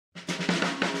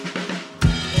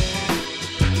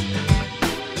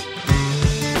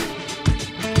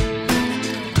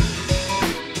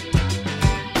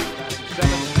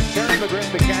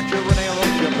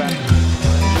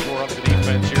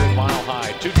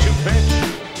2-2 pitch.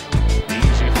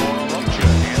 Easy for Arocha,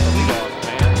 and the leadoff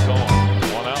man gone.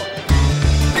 1 out.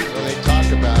 Well, they talk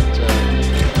about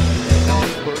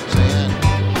Ellsberg's and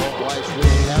Weiss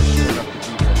really have shored up the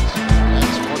defense.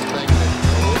 That's one thing that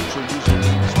Arocha usually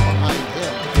needs behind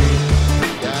him.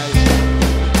 Guys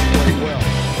play well.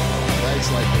 Guys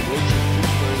like Arocha,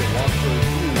 Tuesday, and Walker,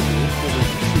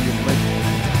 you make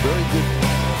very good.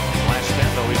 Last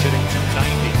stand though, he's hitting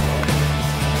 290.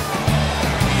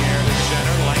 Here to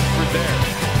center, Langford there.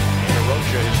 And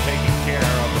Arocha is taking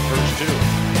care of the first 2.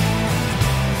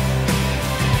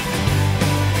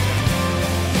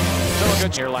 So a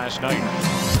good here last night.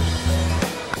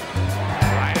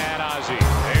 Right at Ozzie.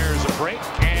 There's a break,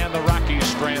 and the Rockies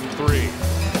strand 3.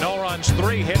 No runs,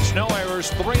 3 hits, no errors,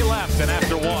 3 left, and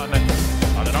after 1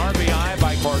 on an RBI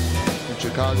by Clark. In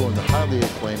Chicago, in the highly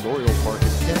acclaimed Oriole Park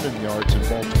at Camden Yards in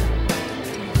Baltimore.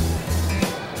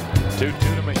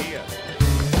 2-2 to Mejia.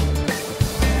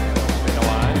 Staying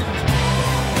alive.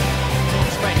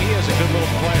 Mejia's a good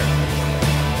little player.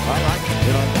 I like him.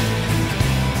 You know,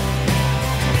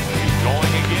 He's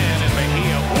going again, and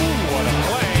Mejia, ooh, what a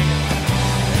play.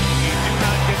 You do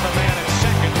not get the man at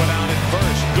second, but out at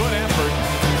first. Good effort.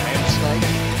 And Snake.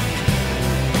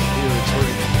 Here it's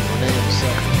Rene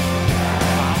himself.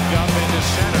 popped up into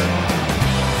center.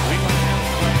 We might have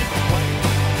played the play.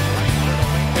 Langford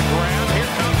will make the grab.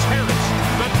 Here comes Harris.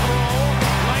 The throw.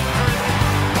 Langford.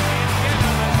 And hit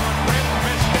him as the rip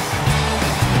missed it.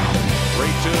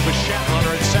 3-2 Bichette,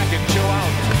 runner at second, 2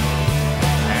 out.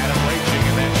 Adam raging,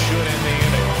 and that should end the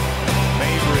inning.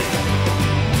 Mabry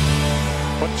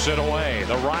puts it away.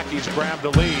 The Rockies grab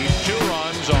the lead. 2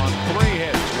 runs on 3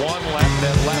 hits. 1 left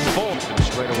at left. Fulton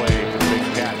straight away for Big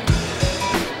Cat.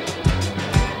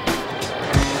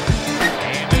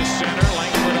 And to center,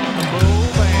 Langford on the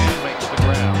move and makes the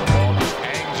grab. The ball just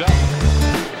hangs up.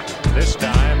 This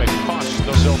time it costs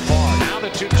them so far. Now the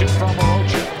 2-2 from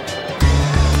Arocha.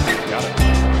 Got it.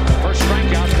 First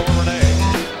strikeout for Rene.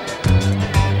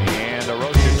 And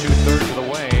Arocha 2/3 of the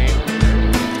way.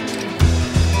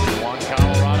 1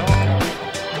 Colorado.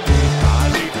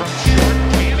 Ozzie from short.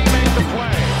 Can he make the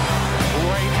play?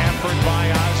 Great effort by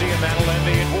Ozzie, and that'll end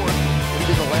the inning. He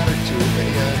did the latter 2. They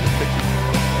pitcher,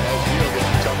 as you know,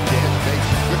 gets a tough dance. Makes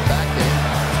a good back end.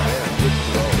 And good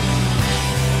throw.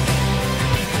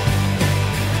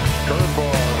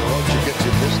 Curveball. Arocha gets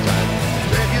it this time.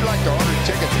 If you'd like to order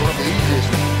tickets, one of the easiest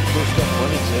first up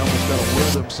runnings, they almost got to wear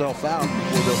themselves out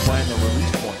before they'll find the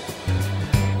release point.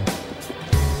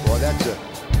 Boy, that's a.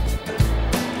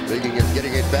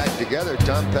 Getting it back together.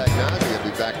 Tom Pagnozzi will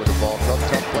be back with